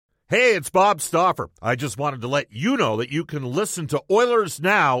Hey, it's Bob Stauffer. I just wanted to let you know that you can listen to Oilers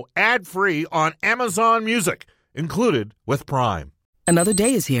Now ad-free on Amazon Music, included with Prime. Another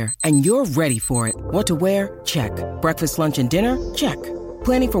day is here, and you're ready for it. What to wear? Check. Breakfast, lunch, and dinner? Check.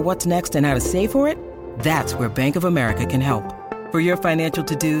 Planning for what's next and how to save for it? That's where Bank of America can help. For your financial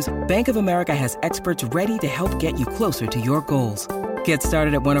to-dos, Bank of America has experts ready to help get you closer to your goals. Get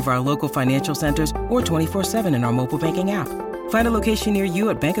started at one of our local financial centers or 24/7 in our mobile banking app. Find a location near you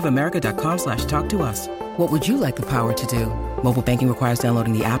at bankofamerica.com/talktous. What would you like the power to do? Mobile banking requires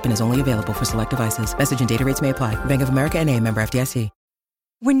downloading the app and is only available for select devices. Message and data rates may apply. Bank of America N.A., member FDIC.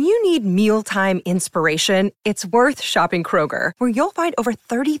 When you need mealtime inspiration, it's worth shopping Kroger, where you'll find over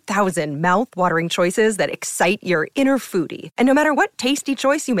 30,000 mouth-watering choices that excite your inner foodie. And no matter what tasty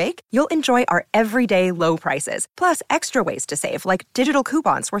choice you make, you'll enjoy our everyday low prices, plus extra ways to save, like digital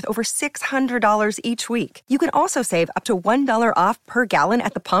coupons worth over $600 each week. You can also save up to $1 off per gallon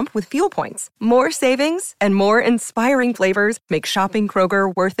at the pump with fuel points. More savings and more inspiring flavors make shopping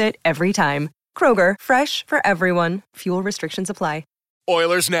Kroger worth it every time. Kroger, fresh for everyone. Fuel restrictions apply.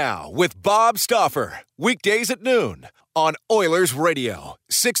 Oilers Now with Bob Stauffer. Weekdays at noon on Oilers Radio,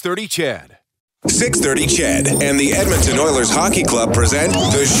 630 CHED. 630 CHED and the Edmonton Oilers Hockey Club present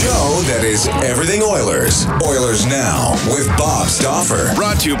the show that is everything Oilers. Oilers Now with Bob Stauffer.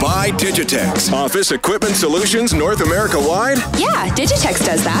 Brought to you by Digitex. Office Equipment Solutions North America wide? Yeah, Digitex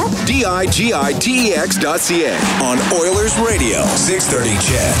does that. digitex.ca on Oilers Radio, 630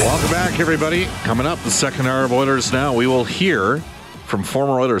 CHED. Welcome back, everybody. Coming up, the second hour of Oilers Now, we will hear from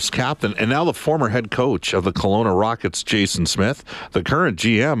former Oilers captain and now the former head coach of the Kelowna Rockets, Jason Smith, the current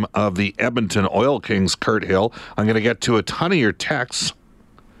GM of the Edmonton Oil Kings, Kurt Hill. I'm going to get to a ton of your texts.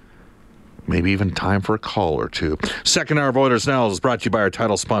 Maybe even time for a call or two. Second hour of Oilers Now is brought to you by our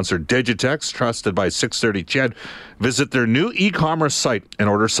title sponsor, Digitex, trusted by 630 CHED. Visit their new e-commerce site and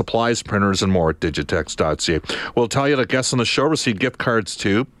order supplies, printers, and more at digitex.ca. We'll tell you that guests on the show receive gift cards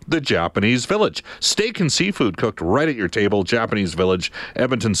to the Japanese Village. Steak and seafood cooked right at your table. Japanese Village,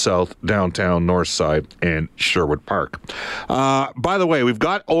 Edmonton South, downtown, North Side, and Sherwood Park. By the way, we've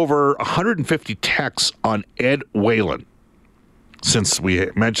got over 150 texts on Ed Whalen. Since we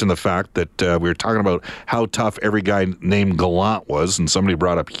mentioned the fact that we were talking about how tough every guy named Gallant was, and somebody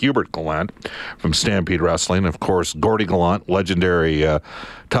brought up Hubert Gallant from Stampede Wrestling. Of course, Gordie Gallant, legendary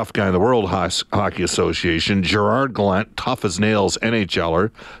tough guy in the World Hockey Association. Gerard Gallant, tough as nails, NHLer.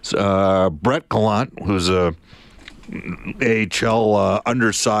 Brett Gallant, who's a AHL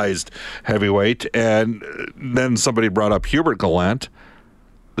undersized heavyweight. And then somebody brought up Hubert Gallant,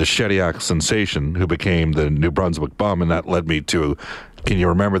 the Shediac sensation, who became the New Brunswick Bum, and that led me to, can you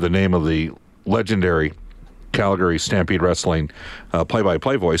remember the name of the legendary Calgary Stampede Wrestling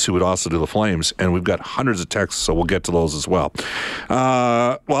play-by-play voice who would also do the Flames? And we've got hundreds of texts, so we'll get to those as well.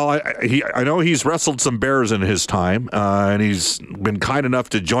 I know he's wrestled some bears in his time, and he's been kind enough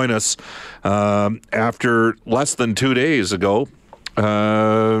to join us after less than 2 days ago,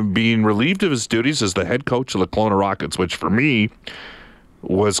 being relieved of his duties as the head coach of the Kelowna Rockets, which for me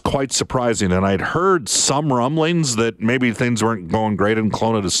was quite surprising. And I'd heard some rumblings that maybe things weren't going great in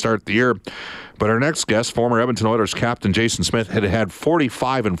Kelowna to start the year. But our next guest, former Edmonton Oilers captain Jason Smith, had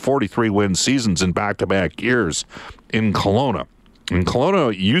 45 and 43 win seasons in back-to-back years in Kelowna. And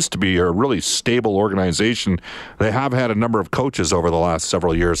Kelowna used to be a really stable organization. They have had a number of coaches over the last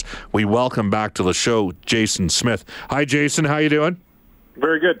several years. We welcome back to the show Jason Smith. Hi, Jason. How you doing?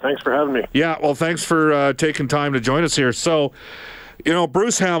 Very good. Thanks for having me. Yeah, well, thanks for taking time to join us here. So, you know,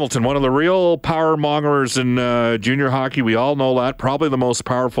 Bruce Hamilton, one of the real power mongers in junior hockey. We all know that. Probably the most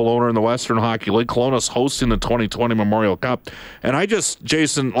powerful owner in the Western Hockey League. Kelowna's hosting the 2020 Memorial Cup. And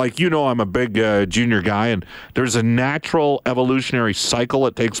Jason, like you know, I'm a big junior guy, and there's a natural evolutionary cycle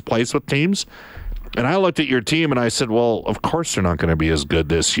that takes place with teams. And I looked at your team and I said, well, of course they're not going to be as good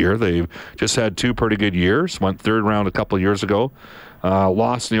this year. They've just had two pretty good years. Went third round a couple of years ago.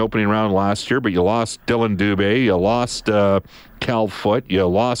 Lost in the opening round last year, but you lost Dylan Dubé, you lost Cal Foote, you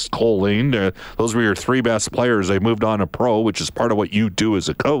lost Colleen. Those were your three best players. They moved on to pro, which is part of what you do as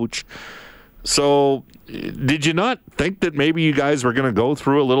a coach. So did you not think that maybe you guys were going to go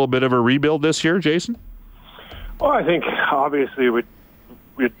through a little bit of a rebuild this year, Jason? Well, I think obviously we'd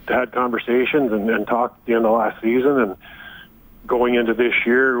had conversations and talked at the end of last season, and going into this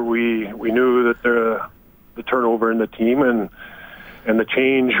year, we knew that the turnover in the team and the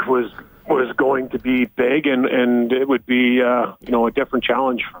change was going to be big, and it would be a different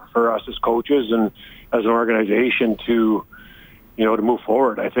challenge for us as coaches and as an organization to move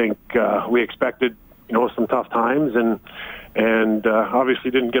forward. I think we expected some tough times and obviously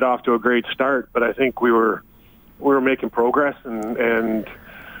didn't get off to a great start, but I think we were making progress and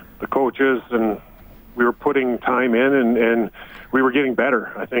the coaches, and we were putting time in, and we were getting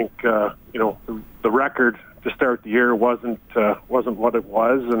better. I think the record to start the year wasn't what it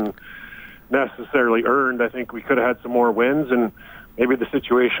was, and necessarily earned. I think we could have had some more wins, and maybe the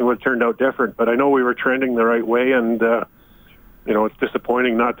situation would have turned out different. But I know we were trending the right way, and it's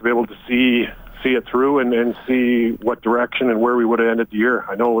disappointing not to be able to see it through and see what direction and where we would have ended the year.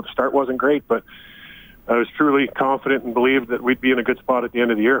 I know the start wasn't great, but I was truly confident and believed that we'd be in a good spot at the end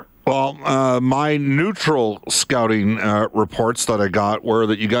of the year. Well, my neutral scouting reports that I got were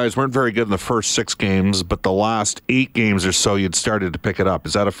that you guys weren't very good in the first 6 games, but the last 8 games or so you'd started to pick it up.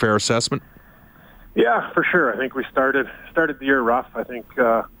 Is that a fair assessment? Yeah, for sure. I think we started the year rough. I think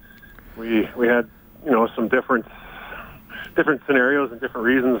we had some different scenarios and different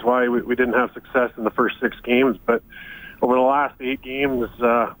reasons why we didn't have success in the first 6 games. But over the last 8 games,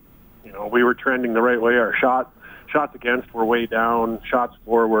 we were trending the right way. Our shots against were way down. Shots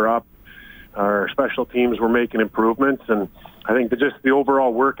for were up. Our special teams were making improvements, and I think just the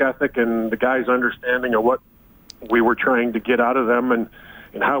overall work ethic and the guys' understanding of what we were trying to get out of them and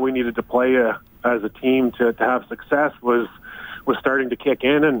how we needed to play as a team to have success was starting to kick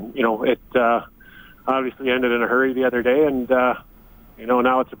in, and it obviously ended in a hurry the other day, and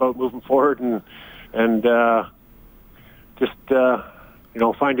now it's about moving forward and just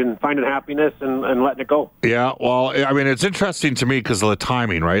finding happiness and letting it go. Yeah, well, I mean, it's interesting to me because of the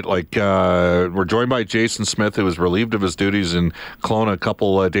timing, right? Like, we're joined by Jason Smith, who was relieved of his duties in Kelowna a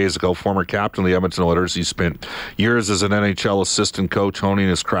couple days ago, former captain of the Edmonton Oilers. He spent years as an NHL assistant coach, honing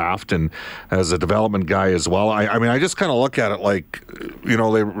his craft, and as a development guy as well. I mean, I just kind of look at it like,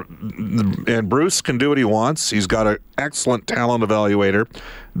 and Bruce can do what he wants. He's got an excellent talent evaluator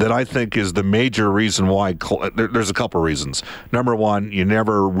that I think is the major reason why. There's a couple reasons. Number one, you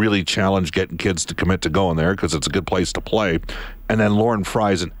never really challenge getting kids to commit to going there because it's a good place to play. And then Lauren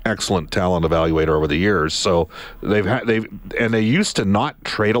Fry's an excellent talent evaluator over the years. So they used to not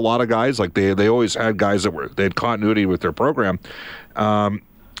trade a lot of guys. Like they always had guys they had continuity with their program.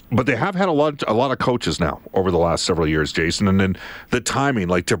 But they have had a lot of coaches now over the last several years, Jason. And then the timing,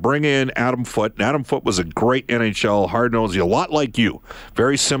 like to bring in Adam Foote. And Adam Foote was a great NHL hard-nosed, a lot like you.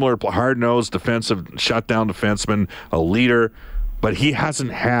 Very similar, hard-nosed, defensive, shutdown defenseman, a leader. But he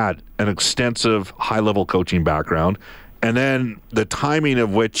hasn't had an extensive high-level coaching background. And then the timing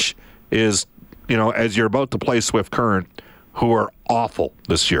of which is, as you're about to play Swift Current, who are awful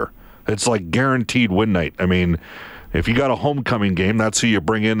this year. It's like guaranteed win night. I mean, if you got a homecoming game, that's who you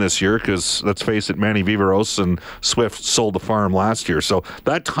bring in this year because, let's face it, Manny Viveros and Swift sold the farm last year. So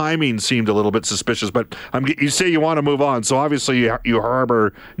that timing seemed a little bit suspicious. But you say you want to move on, so obviously you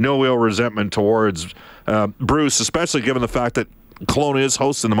harbor no ill resentment towards Bruce, especially given the fact that Kelowna is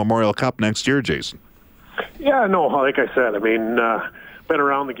hosting the Memorial Cup next year, Jason. Yeah, no, like I said, I mean, been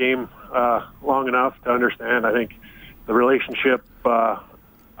around the game long enough to understand. I think the relationship I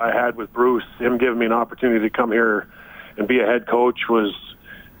had with Bruce, him giving me an opportunity to come here and be a head coach was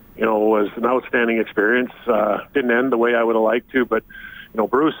an outstanding experience. Didn't end the way I would have liked to, but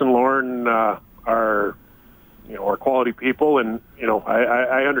Bruce and Lauren are quality people, and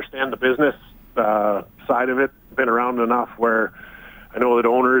I understand the business side of it. Been around enough where I know that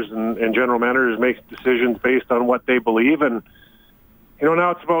owners and general managers make decisions based on what they believe, and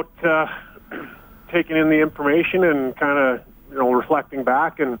now it's about taking in the information and kind of reflecting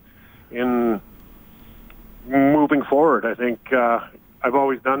back and in moving forward. I think I've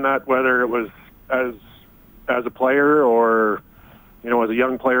always done that, whether it was as a player or as a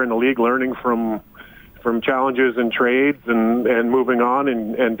young player in the league, learning from challenges and trades and moving on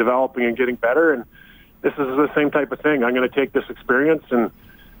and developing and getting better. And this is the same type of thing. I'm going to take this experience and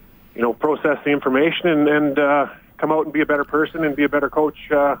process the information and come out and be a better person and be a better coach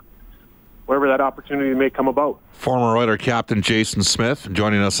wherever that opportunity may come about. Former Oiler captain Jason Smith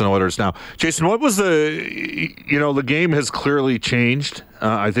joining us in Oilers Now. Jason, what was the game has clearly changed.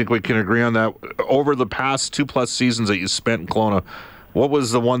 I think we can agree on that. Over the past 2+ seasons that you spent in Kelowna, what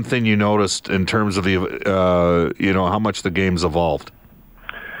was the one thing you noticed in terms of the, how much the game's evolved?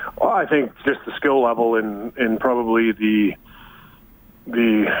 Well, I think just the skill level and probably the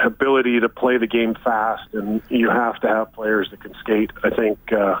ability to play the game fast, and you have to have players that can skate. I think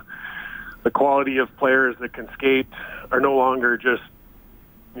the quality of players that can skate are no longer just,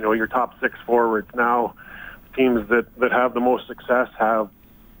 your top 6 forwards. Now, teams that have the most success have,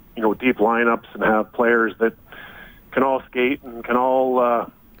 deep lineups and have players that can all skate and can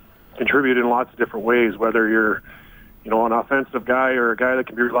all contribute in lots of different ways, whether you're, an offensive guy or a guy that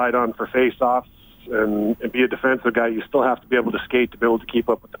can be relied on for face-offs and be a defensive guy. You still have to be able to skate to be able to keep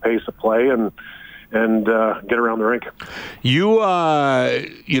up with the pace of play. And and get around the rink. You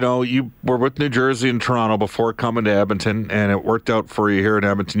were with New Jersey and Toronto before coming to Edmonton, and it worked out for you here in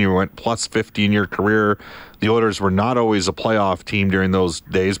Edmonton. You went plus 50 in your career. The Oilers were not always a playoff team during those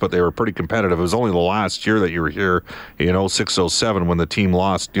days, but they were pretty competitive. It was only the last year that you were here in 06-07 when the team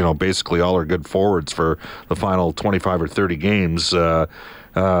lost, basically all their good forwards for the final 25 or 30 games,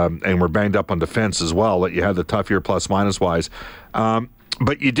 and were banged up on defense as well. That you had the tough year plus-minus wise.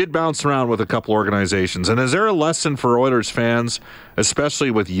 But you did bounce around with a couple organizations. And is there a lesson for Oilers fans,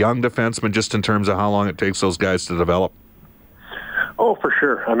 especially with young defensemen, just in terms of how long it takes those guys to develop? Oh, for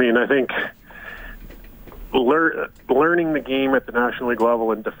sure. I mean, I think learning the game at the National League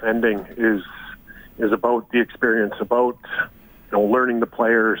level and defending is about the experience, about learning the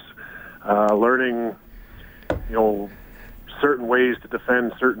players, learning certain ways to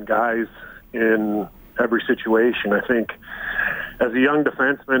defend certain guys in every situation. I think as a young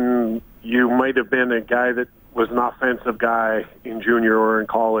defenseman, you might have been a guy that was an offensive guy in junior or in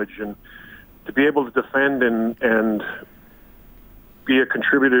college, and to be able to defend and be a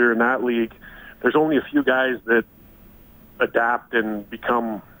contributor in that league, there's only a few guys that adapt and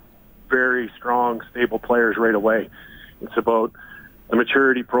become very strong, stable players right away. It's about the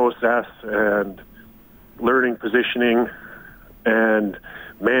maturity process and learning positioning and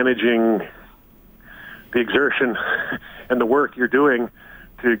managing the exertion and the work you're doing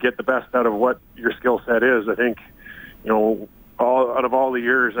to get the best out of what your skill set is. I think, out of all the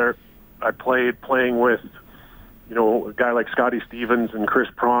years I playing with, a guy like Scotty Stevens and Chris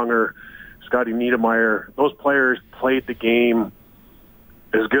Pronger, Scotty Niedermayer, those players played the game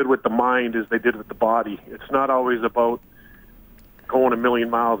as good with the mind as they did with the body. It's not always about going a million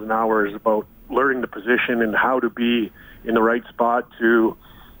miles an hour. It's about learning the position and how to be in the right spot to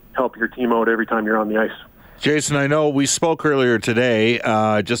help your team out every time you're on the ice. Jason, I know we spoke earlier today,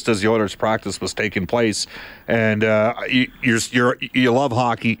 just as the Oilers practice was taking place, and you love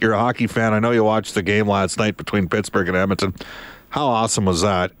hockey. You're a hockey fan. I know you watched the game last night between Pittsburgh and Edmonton. How awesome was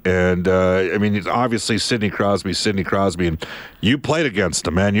that? And, obviously Sidney Crosby, and you played against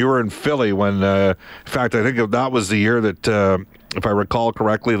him, man. You were in Philly when, in fact, I think that was the year that, if I recall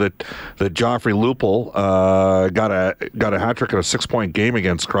correctly, that Joffrey Lupul got a hat trick in a 6-point game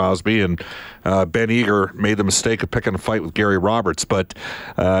against Crosby, and Ben Eager made the mistake of picking a fight with Gary Roberts, but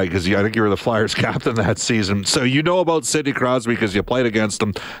because I think you were the Flyers captain that season. So you know about Sidney Crosby because you played against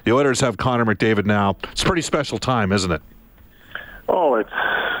him. The Oilers have Connor McDavid now. It's a pretty special time, isn't it? Oh, it's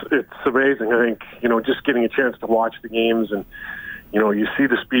amazing. I think, just getting a chance to watch the games and, you see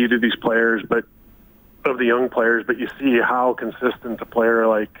the speed of these players, of the young players, but you see how consistent a player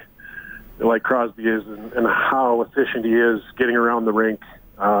like Crosby is and how efficient he is getting around the rink,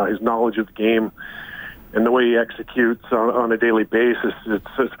 his knowledge of the game and the way he executes on a daily basis.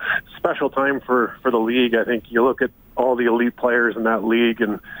 It's a special time for the league. I think you look at all the elite players in that league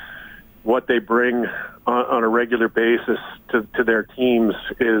and what they bring on a regular basis to their teams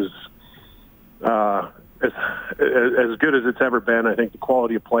is as good as it's ever been. I think the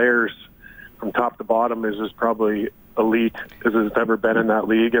quality of players from top to bottom is probably elite as it's ever been in that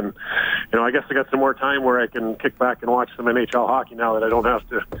league. And, I guess I got some more time where I can kick back and watch some NHL hockey now that I don't have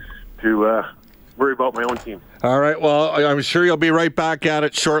to worry about my own team. All right. Well, I'm sure you'll be right back at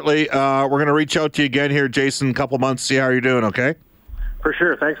it shortly. We're going to reach out to you again here, Jason, in a couple months, see how you're doing, okay? For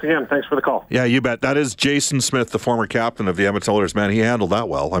sure. Thanks again. Thanks for the call. Yeah, you bet. That is Jason Smith, the former captain of the Edmonton Oilers. Man, he handled that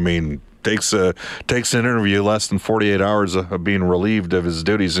well. I mean, takes an interview less than 48 hours of being relieved of his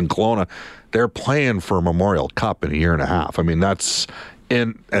duties in Kelowna. They're playing for a Memorial Cup in a year and a half. I mean,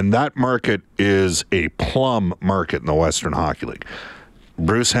 and that market is a plum market in the Western Hockey League.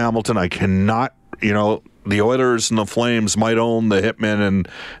 Bruce Hamilton, I cannot, the Oilers and the Flames might own the Hitmen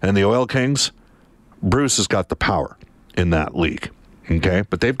and the Oil Kings. Bruce has got the power in that league. Okay,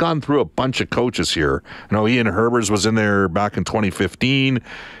 but they've gone through a bunch of coaches here. I know Ian Herbers was in there back in 2015,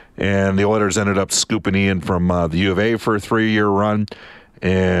 and the Oilers ended up scooping Ian from the U of A for a 3-year run.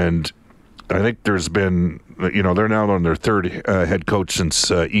 And I think there's been, they're now on their third head coach since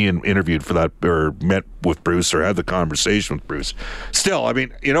Ian interviewed for that or met with Bruce or had the conversation with Bruce. Still, I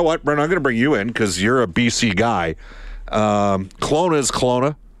mean, you know what, Brent, I'm going to bring you in because you're a BC guy. Kelowna is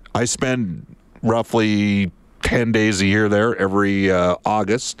Kelowna. I spend roughly 10 days a year there every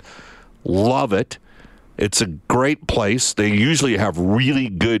August. Love it. It's a great place. They usually have really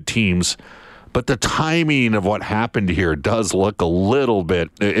good teams, but the timing of what happened here does look a little bit,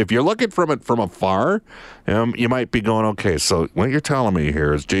 if you're looking from it from afar, you might be going, okay, so what you're telling me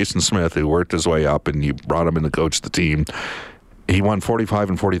here is Jason Smith, who worked his way up and you brought him in to coach the team, he won 45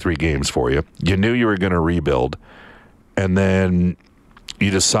 and 43 games for you. You knew you were going to rebuild, and then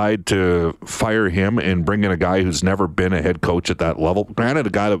you decide to fire him and bring in a guy who's never been a head coach at that level. Granted,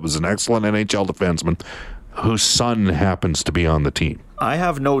 a guy that was an excellent NHL defenseman whose son happens to be on the team. I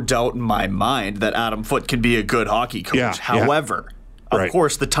have no doubt in my mind that Adam Foote can be a good hockey coach. Yeah, However, of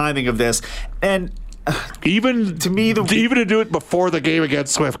course, the timing of this, and even to me, even to do it before the game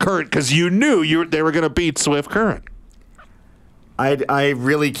against Swift Current, because you knew they were going to beat Swift Current. I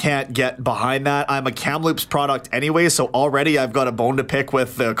really can't get behind that. I'm a Kamloops product anyway, so already I've got a bone to pick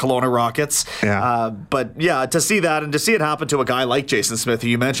with the Kelowna Rockets. Yeah. But yeah, to see that and to see it happen to a guy like Jason Smith, who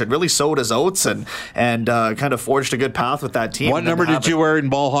you mentioned, really sowed his oats and kind of forged a good path with that team. What number did you wear in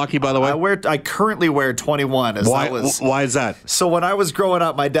ball hockey, by the way? I currently wear 21. Why is that? So when I was growing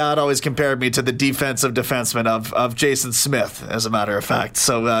up, my dad always compared me to the defensive defenseman of Jason Smith, as a matter of fact.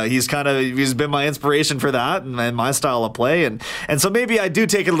 So he's been my inspiration for that and my style of play. And so maybe I do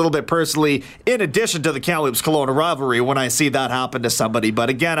take it a little bit personally, in addition to the Kamloops-Kelowna rivalry, when I see that happen to somebody. But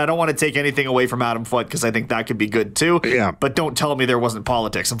again, I don't want to take anything away from Adam Foote, because I think that could be good too. Yeah. But don't tell me there wasn't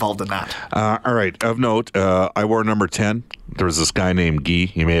politics involved in that. All right. Of note, I wore number 10. There was this guy named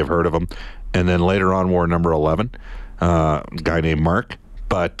Guy. You may have heard of him. And then later on wore number 11, a guy named Mark.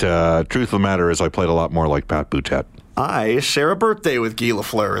 But truth of the matter is I played a lot more like Pat Boutet. I share a birthday with Guy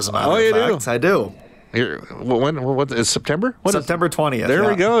Lafleur, as a matter of fact. Do? I do. Here, what is September? September 20th. There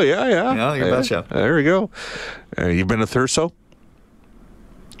we go. Yeah. Yeah, you betcha. There we go. You've been to Thurso?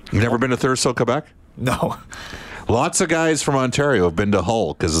 You've never been to Thurso, Quebec? No. Lots of guys from Ontario have been to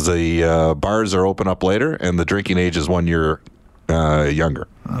Hull because the bars are open up later and the drinking age is 1 year younger.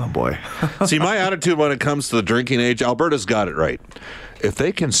 Oh, boy. See, my attitude when it comes to the drinking age, Alberta's got it right. If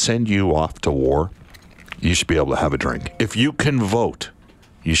they can send you off to war, you should be able to have a drink. If you can vote,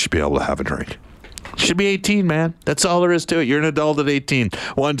 you should be able to have a drink. Should be 18, man. That's all there is to it. You're an adult at 18.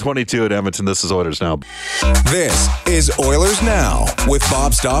 122 at Edmonton. This is Oilers Now. This is Oilers Now with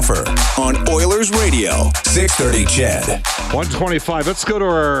Bob Stauffer on Oilers Radio, 630 CHED. 125. Let's go to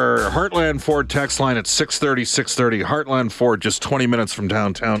our Heartland Ford text line at 630. Heartland Ford, just 20 minutes from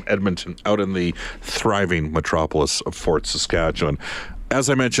downtown Edmonton, out in the thriving metropolis of Fort Saskatchewan. As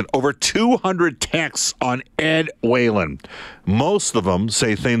I mentioned, over 200 texts on Ed Whalen. Most of them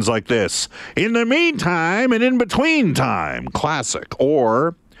say things like this: in the meantime and in between time, classic.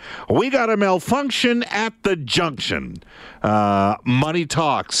 Or, we got a malfunction at the junction. Money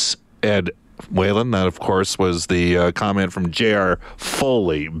talks, Ed Whalen. That, of course, was the comment from J.R.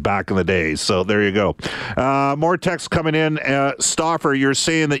 Foley back in the day. So there you go. More texts coming in. Stauffer, you're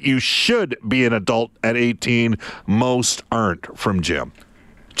saying that you should be an adult at 18. Most aren't, from Jim.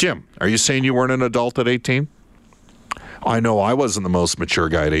 Jim, are you saying you weren't an adult at 18? I know I wasn't the most mature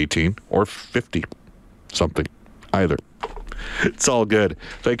guy at 18 or 50 something either. It's all good.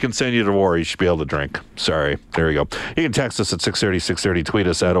 If they can send you to war, you should be able to drink. Sorry. There you go. You can text us at 630. Tweet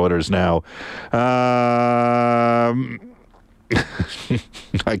us at Oilers Now.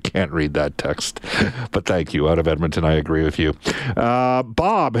 I can't read that text, but thank you. Out of Edmonton, I agree with you.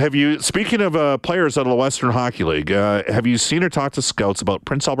 Bob, speaking of players out of the Western Hockey League, have you seen or talked to scouts about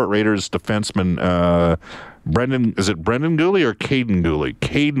Prince Albert Raiders defenseman Brendan Gooley or Caden Gooley?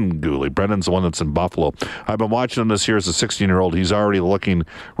 Caden Gooley. Brendan's the one that's in Buffalo. I've been watching him this year as a 16-year-old. He's already looking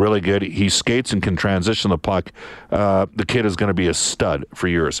really good. He skates and can transition the puck. The kid is going to be a stud for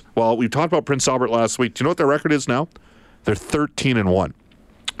years. Well, we talked about Prince Albert last week. Do you know what their record is now? They're 13-1.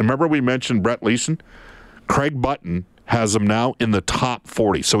 Remember we mentioned Brett Leeson? Craig Button has him now in the top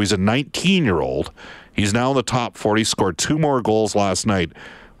 40. So he's a 19-year-old. He's now in the top 40. Scored 2 more goals last night.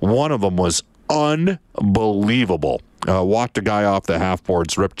 One of them was unbelievable. Walked a guy off the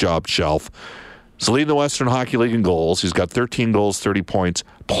half-board's rip job shelf. He's leading the Western Hockey League in goals. He's got 13 goals, 30 points,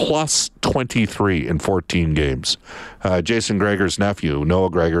 plus 23 in 14 games. Jason Gregor's nephew, Noah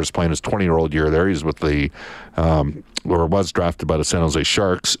Gregor, is playing his 20-year-old year there. He's with or was drafted by the San Jose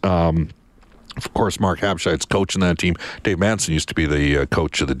Sharks. Of course, Mark Habscheid's coaching that team. Dave Manson used to be the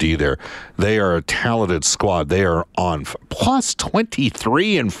coach of the D there. They are a talented squad. They are on plus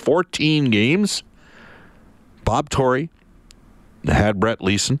 23 in 14 games. Bob Torrey had Brett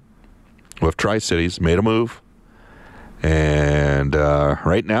Leeson with Tri-Cities, made a move. And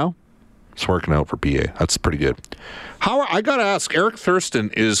right now, it's working out for PA. That's pretty good. I got to ask, Eric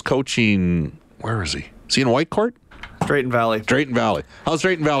Thurston is coaching, where is he? Is he in Whitecourt? Drayton Valley. Drayton Valley. How's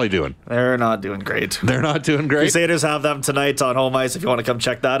Drayton Valley doing? They're not doing great. They're not doing great? Crusaders have them tonight on home ice if you want to come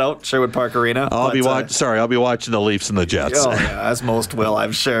check that out. Sherwood Park Arena. I'll be watching the Leafs and the Jets. Oh, yeah, as most will,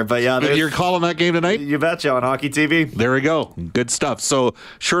 I'm sure. But yeah, you're calling that game tonight? You betcha, on Hockey TV. There we go. Good stuff. So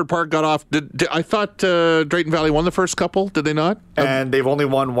Sherwood Park got off. I thought Drayton Valley won the first couple. Did they not? And they've only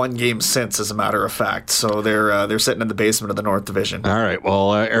won one game since, as a matter of fact. So they're sitting in the basement of the North Division. All right.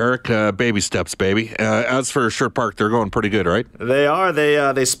 Well, Eric, baby steps, baby. As for Sherwood Park, they're going pretty good, right? They are.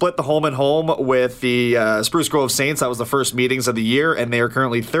 They split the home and home with the Spruce Grove Saints. That was the first meetings of the year, and they are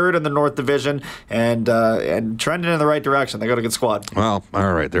currently third in the North Division and trending in the right direction. They got a good squad. Well,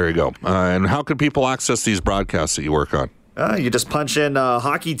 all right. There you go. And how can people access these broadcasts that you work on? You just punch in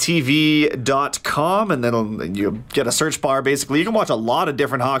hockeytv.com and then you get a search bar. Basically, you can watch a lot of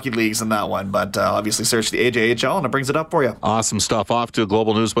different hockey leagues in that one, but obviously search the AJHL and it brings it up for you. Awesome stuff. Off to a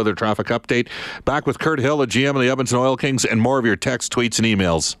global news weather traffic update. Back with Kurt Hill, the GM of the Edmonton Oil Kings, and more of your text, tweets, and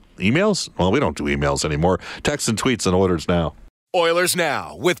emails. Emails? Well, we don't do emails anymore. Text and tweets on Oilers Now. Oilers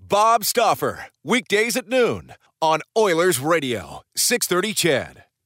Now with Bob Stauffer. Weekdays at noon on Oilers Radio, 630 CHED.